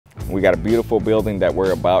We got a beautiful building that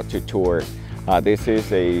we're about to tour. This is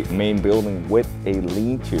a main building with a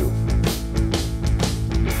lean-to.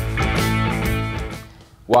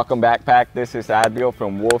 Welcome backpack. This is Adbeel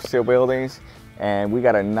from WolfSteel Buildings, and we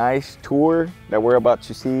got a nice tour that we're about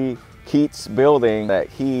to see. Keith's building that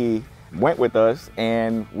he went with us,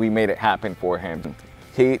 and we made it happen for him.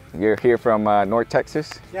 Keith, you're here from North Texas?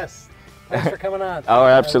 Yes. Thanks for coming on. Oh,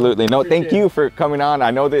 absolutely. No, thank you for coming on. I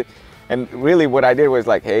know that, and really what I did was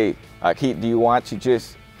like, hey, Keith, do you want to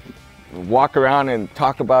just walk around and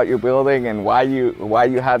talk about your building and why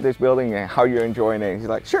you have this building and how you're enjoying it? And he's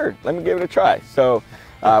like, sure, let me give it a try. So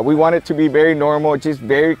we want it to be very normal, just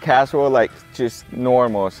very casual, like just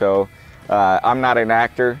normal. So I'm not an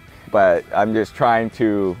actor, but I'm just trying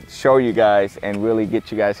to show you guys and really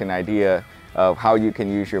get you guys an idea of how you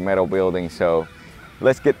can use your metal building. So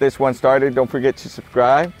let's get this one started. Don't forget to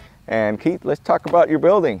subscribe. And Keith, let's talk about your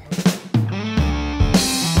building.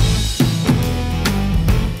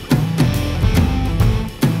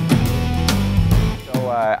 So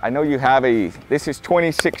I know you have this is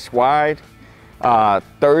 26 wide,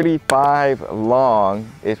 35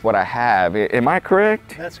 long is what I have. Am I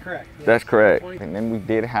correct? That's correct. Yes. That's correct. And then we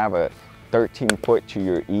did have a 13-foot to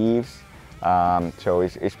your eaves. So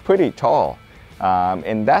it's pretty tall.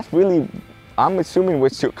 And that's really, I'm assuming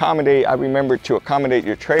was to accommodate, I remember to accommodate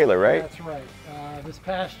your trailer, right? That's right. This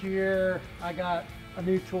past year, I got a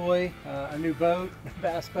new toy, a new boat, a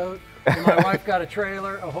bass boat. And my wife got a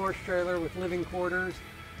trailer, a horse trailer with living quarters.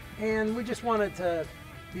 And we just wanted to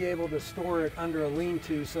be able to store it under a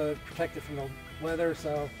lean-to so it protect it from the weather.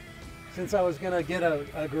 So since I was gonna get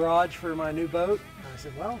a garage for my new boat, I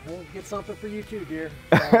said, well, we'll get something for you too, dear.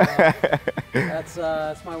 So,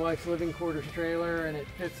 that's my wife's living quarters trailer, and it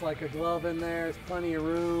fits like a glove in there. There's plenty of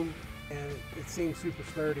room, and it seems super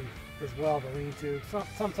sturdy as well, the lean-to.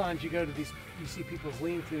 Sometimes you go to you see people's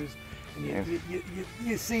lean-tos, and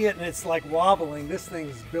you see it and it's like wobbling. This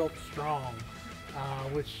thing's built strong,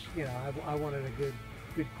 which, you know, I wanted a good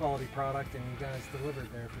quality product, and you guys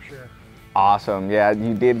delivered there for sure. Awesome. Yeah,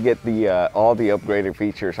 you did get the all the upgraded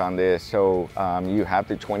features on this. So you have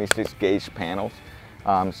the 26 gauge panels.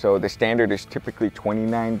 So the standard is typically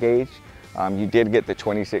 29 gauge. You did get the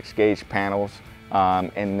 26 gauge panels,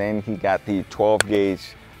 and then he got the 12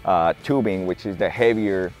 gauge tubing, which is the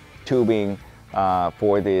heavier tubing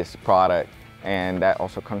for this product, and that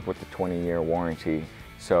also comes with the 20-year warranty.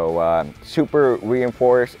 So super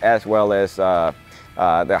reinforced, as well as the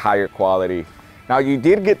higher quality. Now you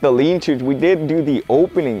did get the lean-tos. We did do the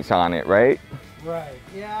openings on it, right? Right.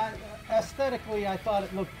 Yeah. Aesthetically, I thought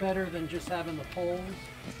it looked better than just having the poles.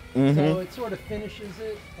 Mm-hmm. So it sort of finishes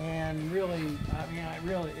it, and really, I mean, it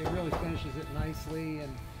really finishes it nicely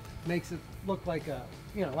and makes it look like a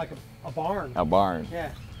barn. A barn.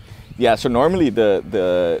 Yeah. Yeah. So normally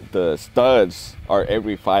the studs are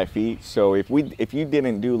every 5 feet. So if you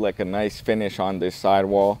didn't do like a nice finish on this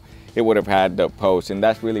sidewall, it would have had the post, and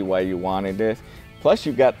that's really why you wanted this. Plus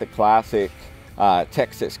you got the classic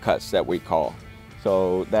Texas cuts that we call.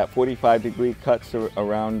 So that 45-degree cuts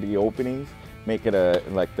around the openings make it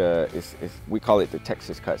we call it the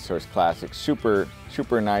Texas cut, so it's classic, super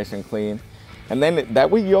nice and clean. And then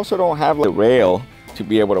that way you also don't have like a rail to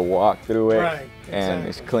be able to walk through it. Right, exactly. And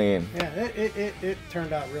it's clean. Yeah, it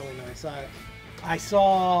turned out really nice. I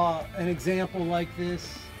saw an example like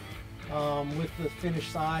this with the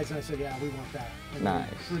finished size, and I said, yeah, we want that. And nice.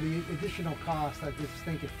 For the additional cost, I just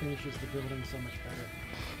think it finishes the building so much better.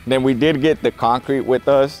 Then we did get the concrete with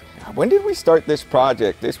us. When did we start this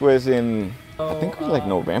project? This was in, I think it was like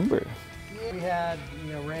November. Yeah, we had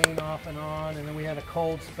rain off and on, and then we had a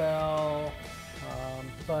cold spell.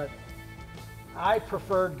 But I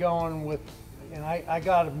preferred going with, and I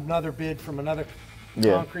got another bid from another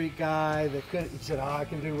concrete guy that he said, oh, I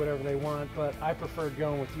can do whatever they want, but I preferred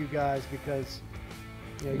going with you guys because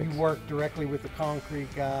you work directly with the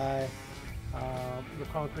concrete guy, the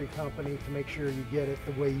concrete company, to make sure you get it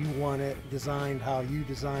the way you want it, designed how you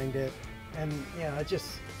designed it. And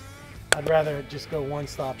I'd rather just go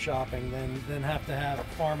one-stop shopping than have to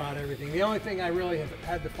farm out everything. The only thing I really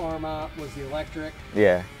had to farm out was the electric.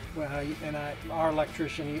 Yeah. And our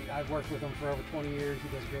electrician, I've worked with him for over 20 years. He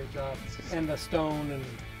does a great job. And the stone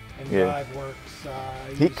and drive works.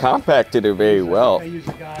 He compacted it very well. I used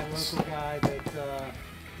a local guy that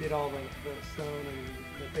did all the stone and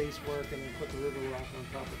the base work, and then put the river rock on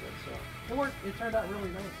top of it. So it worked. It turned out really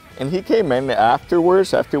nice. And he came in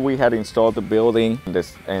afterwards, after we had installed the building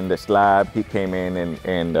and the slab. He came in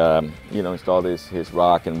and installed his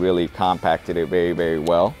rock and really compacted it very, very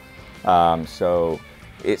well. So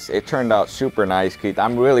it turned out super nice, Keith.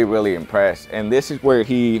 I'm really, really impressed. And this is where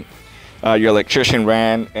he your electrician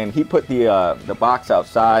ran, and he put the box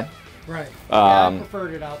outside. Right. Yeah, I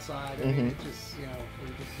preferred it outside. I mean, it just, you know,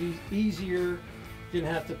 it was easier.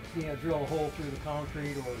 Didn't have to, you know, drill a hole through the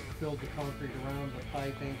concrete or build the concrete around the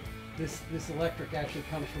piping. This electric actually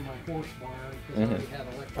comes from my horse barn because I already had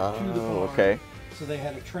electric to the barn. Okay. So they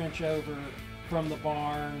had a trench over from the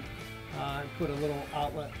barn and put a little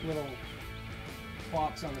outlet, little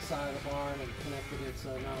box on the side of the barn and connected it, so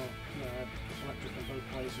now, you know, I have electric in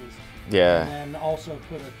both places. Yeah. And then also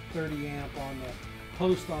put a 30 amp on the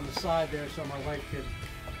post on the side there, so my wife could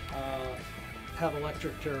have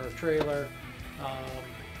electric to her trailer.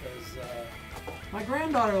 Because my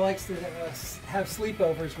granddaughter likes to have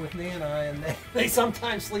sleepovers with Nana, and they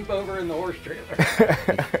sometimes sleep over in the horse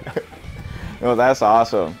trailer. No, that's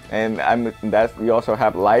awesome. And you also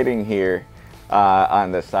have lighting here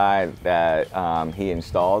on the side that he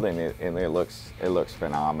installed, and it looks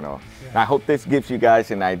phenomenal. Yeah. I hope this gives you guys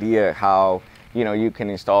an idea how, you know, you can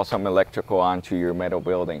install some electrical onto your metal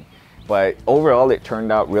building. But overall, it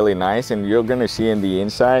turned out really nice, and you're gonna see in the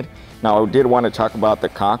inside. Now, I did want to talk about the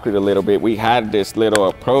concrete a little bit. We had this little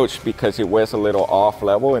approach because it was a little off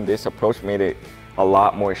level, and this approach made it a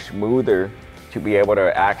lot more smoother to be able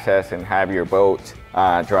to access and have your boat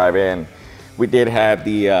drive in. We did have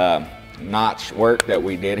the notch work that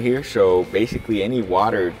we did here, so basically any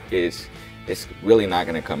water is really not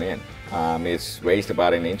going to come in. It's raised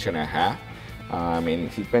about 1.5 inches. And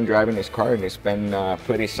he's been driving his car, and it's been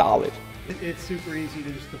pretty solid. It's super easy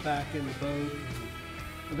to just back in the boat.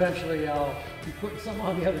 Eventually I'll be putting some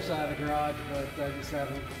on the other side of the garage, but I just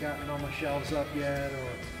haven't gotten all my shelves up yet or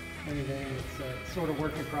anything. It's sort of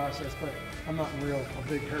work in process, but I'm not in a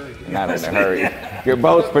big hurry. Not in a hurry. Your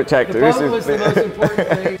boat's protected. The boat was the most important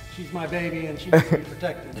thing. She's my baby, and she needs to be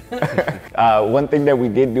protected. One thing that we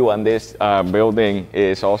did do on this building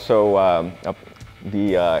is also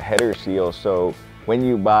the header seal. So when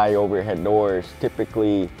you buy overhead doors,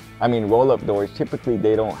 typically, roll-up doors, typically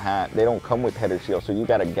they don't come with header seal. So you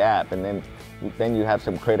got a gap, and then you have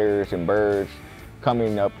some critters and birds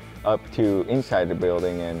coming up to inside the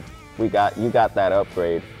building, and you got that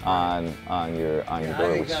upgrade on your door.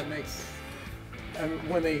 I think that makes.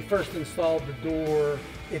 When they first installed the door,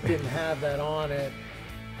 it didn't have that on it.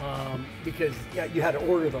 Because you had to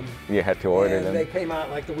order them. You had to order them. They came out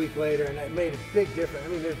like the week later, and it made a big difference.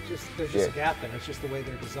 There's just a gap there. It's just the way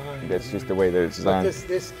they're designed. That's just the way they're designed. But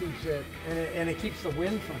this keeps it, and it keeps the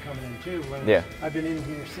wind from coming in too. I've been in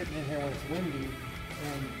here, sitting in here when it's windy,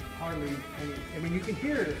 and hardly any. You can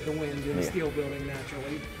hear the wind in a steel building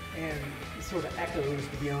naturally, and it sort of echoes,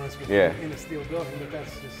 to be honest with you, in a steel building. But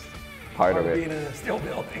that's just part of being in a steel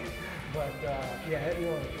building. But it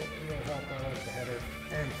really helped. I like the header.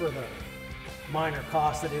 And for the minor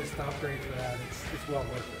cost it is to upgrade for that, it's well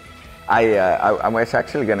worth it. I was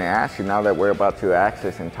actually going to ask you, now that we're about to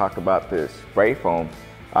access and talk about the spray foam,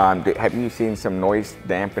 have you seen some noise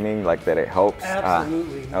dampening, like that it helps?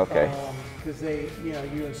 Absolutely. Okay. Because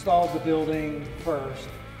you installed the building first,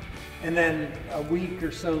 and then a week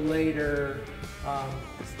or so later,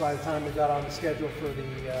 by the time we got on the schedule for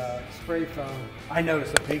the spray foam, I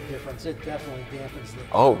noticed a big difference. It definitely dampens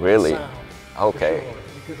the sound. Okay. Sure.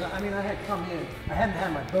 Because I had come in, I hadn't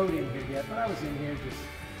had my boat in here yet, but I was in here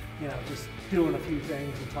just doing a few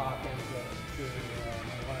things and talking to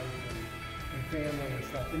my wife and family and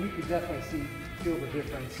stuff, and you could definitely feel the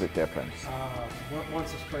difference.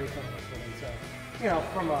 Once the spray foam was put in. So,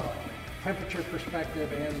 from a temperature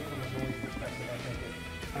perspective and from a noise perspective, I think it.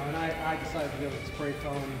 And I decided to go with spray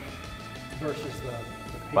foam versus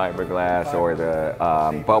the fiberglass or the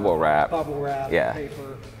bubble wrap.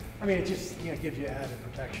 Paper. It just gives you added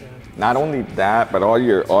protection. Not only that, but all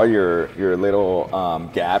your little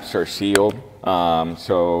gaps are sealed.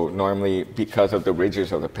 So normally, because of the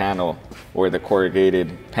ridges of the panel or the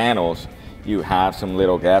corrugated panels, you have some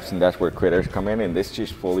little gaps, and that's where critters come in. And this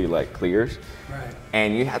just fully clears. Right.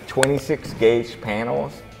 And you have 26 gauge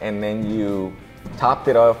panels, and then you topped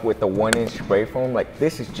it off with a 1-inch spray foam.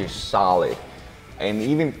 This is just solid. And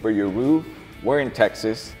even for your roof, we're in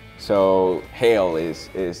Texas. So hail is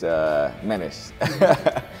a menace.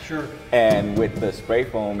 Sure. And with the spray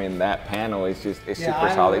foam in that panel, it's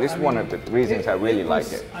super solid. This is one of the reasons I really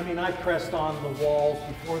like it. I pressed on the walls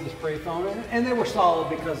before the spray foam, and they were solid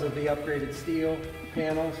because of the upgraded steel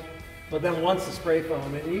panels. But then once the spray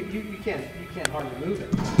foam, you can't hardly move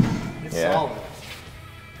it. It's solid.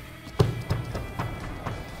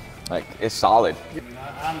 It's solid.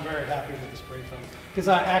 I'm very happy with the spray foam. Because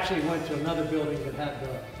I actually went to another building that had the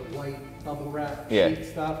white bubble wrap sheet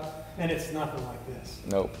stuff, and it's nothing like this.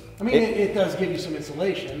 Nope. It does give you some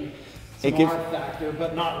insulation, smart factor,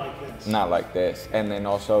 but not like this. Not like this. And then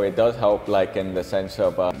also it does help like in the sense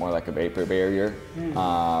of more like a vapor barrier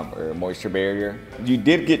or a moisture barrier. You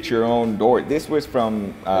did get your own door. This was from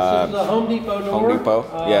this is a Home Depot door. Home Depot,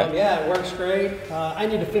 yeah. Yeah, it works great. I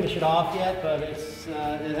need to finish it off yet, but it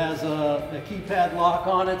has a keypad lock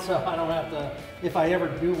on it, so I don't have to, if I ever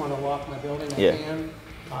do want to lock my building, I can.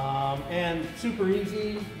 And super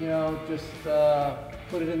easy, you know, just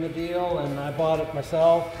put it in the deal, and I bought it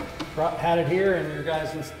myself, had it here, and your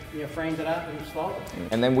guys framed it out and installed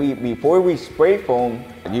it. And then before we spray foam,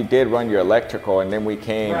 you did run your electrical, and then we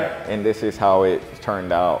came, and this is how it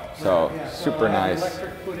turned out. So super nice.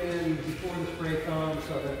 Electric put in before the spray foam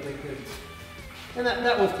so that they could, and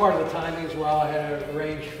that was part of the timing as well. I had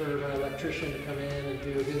arranged for my electrician to come in and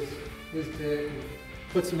do his bit, and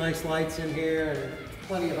put some nice lights in here, and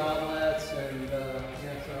plenty of outlets, and so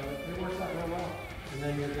it worked out real well. And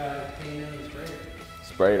then your guy came in and sprayed it.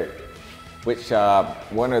 Sprayed it. Which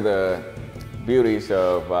one of the beauties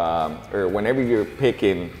of, or whenever you're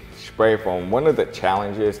picking spray foam, one of the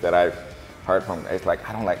challenges that I've heard from is like,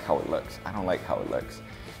 I don't like how it looks. I don't like how it looks.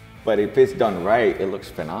 But if it's done right, it looks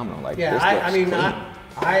phenomenal. Like yeah, this I mean,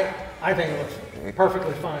 I think it looks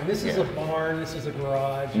perfectly fine. This is a barn. This is a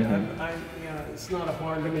garage. You know, it's not a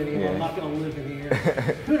barn dominium. I'm not going to live in here.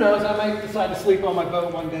 Who knows? I might decide to sleep on my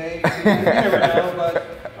boat one day. You never know.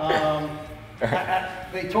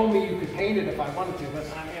 But they told me you could paint it if I wanted to. But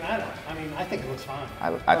I mean, I think it looks fine.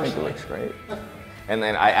 I think it looks great. And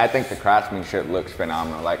then I think the craftsmanship looks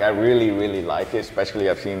phenomenal. Like I really, really like it. Especially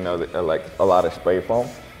I've seen like a lot of spray foam,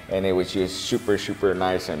 and it was just super, super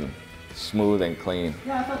nice and smooth and clean.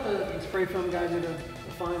 Yeah, I thought the spray foam guy did a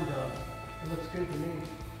fine job. It looks good to me.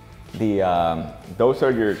 Those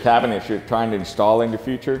are your cabinets you're trying to install in the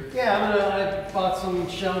future? Yeah, I bought some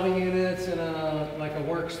shelving units and like a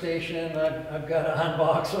workstation. I've got to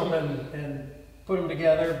unbox them and put them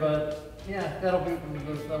together, but yeah, that'll be, I'm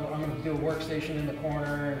going to do a workstation in the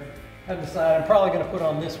corner. I haven't decided. I'm probably going to put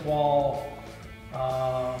on this wall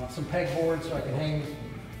some pegboards so I can hang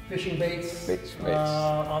fishing baits.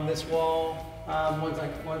 On this wall.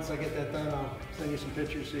 Once I get that done, I'll send you some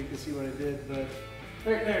pictures so you can see what I did. But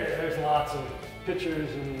there's lots of pictures,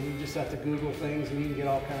 and you just have to Google things, and you can get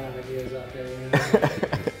all kind of ideas out there. You know?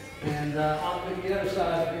 And on the other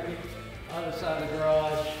side of the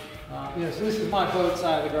garage, so this is my boat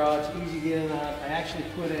side of the garage. Easy to get in. I actually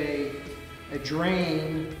put a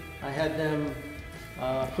drain. I had them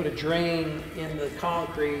put a drain in the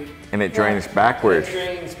concrete. And it drains backwards. It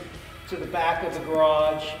drains to the back of the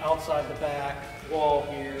garage, outside the back wall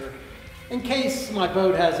here. In case my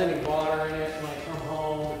boat has any water in it, and I come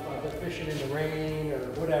home, if I've been fishing in the rain or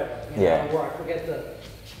whatever,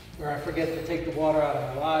 where I forget to take the water out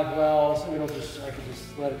of my live wells, I can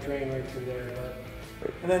just let it drain right through there.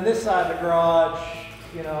 And then this side of the garage,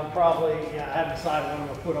 I haven't decided what I'm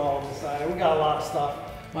going to put all on this side. We got a lot of stuff.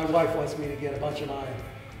 My wife wants me to get a bunch of my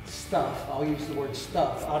stuff, I'll use the word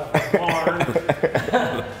stuff, out of my barn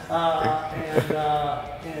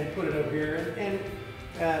and put it over here.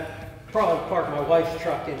 And probably park my wife's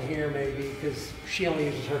truck in here maybe, because she only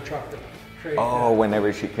uses her truck to trade. Oh,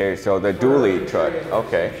 whenever she carries, so the dually truck,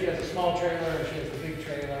 okay. She has a small trailer and she has the big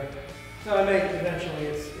trailer. So I may eventually,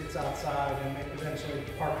 it's outside, and may eventually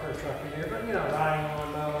park her truck in here. But riding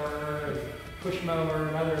lawnmower and push mower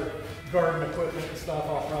and other garden equipment and stuff,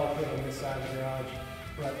 I'll probably put on this side of the garage.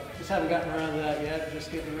 But just haven't gotten around to that yet.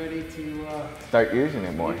 Just getting ready to start using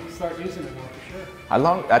it more. Start using it more for sure. How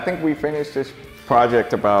long? I think we finished this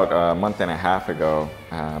project about a month and a half ago,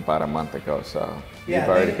 about a month ago. So you've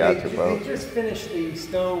already got your boat. They just finished the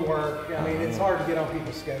stone work. I mean, it's hard to get on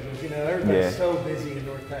people's schedules. Everybody's so busy in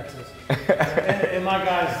North Texas. and my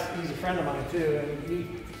guy's, he's a friend of mine too, and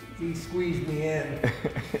he squeezed me in.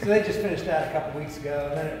 So they just finished that a couple weeks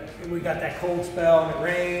ago. And then we got that cold spell and it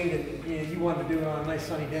rained, and you wanted to do it on a nice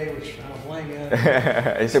sunny day, which I don't blame you.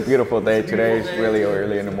 It's a beautiful day today. It's really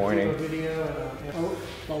early in the morning.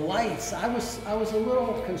 The lights, I was a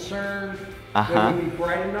little concerned that it would be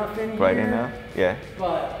bright enough in here. Bright enough, yeah.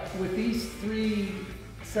 But with these 3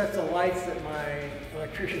 sets of lights that my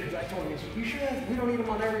electrician, because I told him, he said, "You sure we don't need them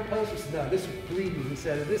on every post?" He said, "No, this would bleed me." He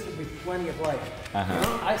said, "This would be plenty of light."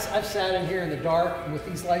 I've sat in here in the dark with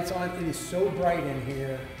these lights on. It is so bright in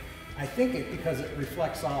here. I think because it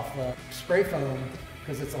reflects off the spray foam,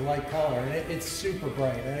 because it's a light color, and it's super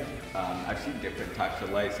bright. Right? I've seen different types of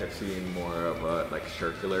lights. I've seen more of a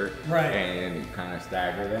circular, and you kind of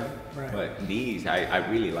stagger them. Right. But these, I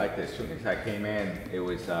really like this. As soon as I came in, it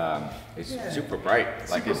was it's super bright.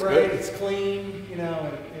 Like super it's bright. good. It's clean.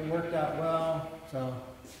 It worked out well. So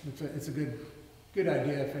it's a good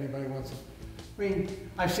idea if anybody wants to. mean,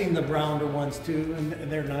 I've seen the rounder ones too, and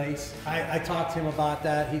they're nice. I talked to him about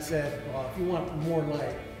that. He said, well, if you want more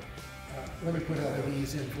light, let me put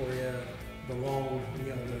LEDs in for you. The long, you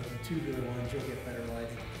know, the tubular ones, you'll get better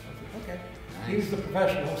lighting. I said, okay. Nice. He was the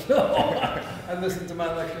professional, so I listened to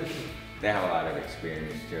my electrician. They have a lot of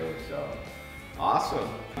experience too, so. Awesome.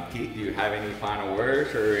 Keith, do you have any final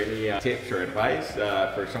words or any tips or advice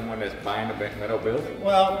for someone that's buying a metal building?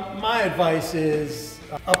 Well, my advice is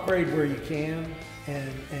upgrade where you can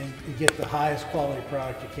and get the highest quality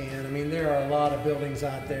product you can. I mean, there are a lot of buildings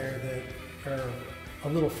out there that are a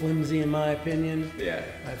little flimsy in my opinion. Yeah.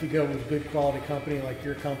 If you go with a good quality company like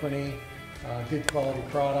your company, good quality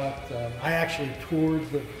product. I actually toured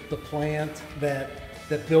the plant that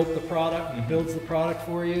built the product, builds the product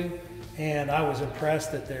for you. And I was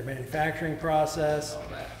impressed at their manufacturing process.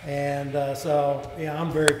 And so, yeah,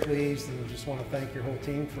 I'm very pleased and just want to thank your whole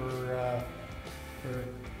team for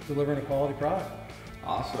delivering a quality product.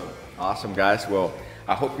 Awesome. Awesome, guys. Well,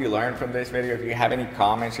 I hope you learned from this video. If you have any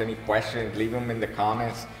comments, any questions, leave them in the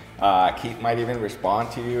comments. Keith might even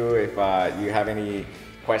respond to you if you have any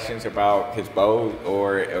questions about his boat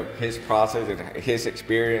or his process and his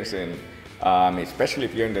experience, and especially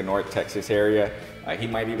if you're in the North Texas area. He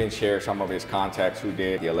might even share some of his contacts who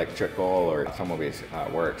did the electrical or some of his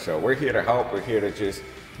work. So we're here to help. We're here to just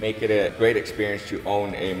make it a great experience to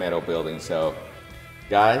own a metal building. So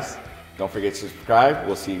guys, don't forget to subscribe.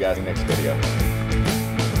 We'll see you guys in the next video.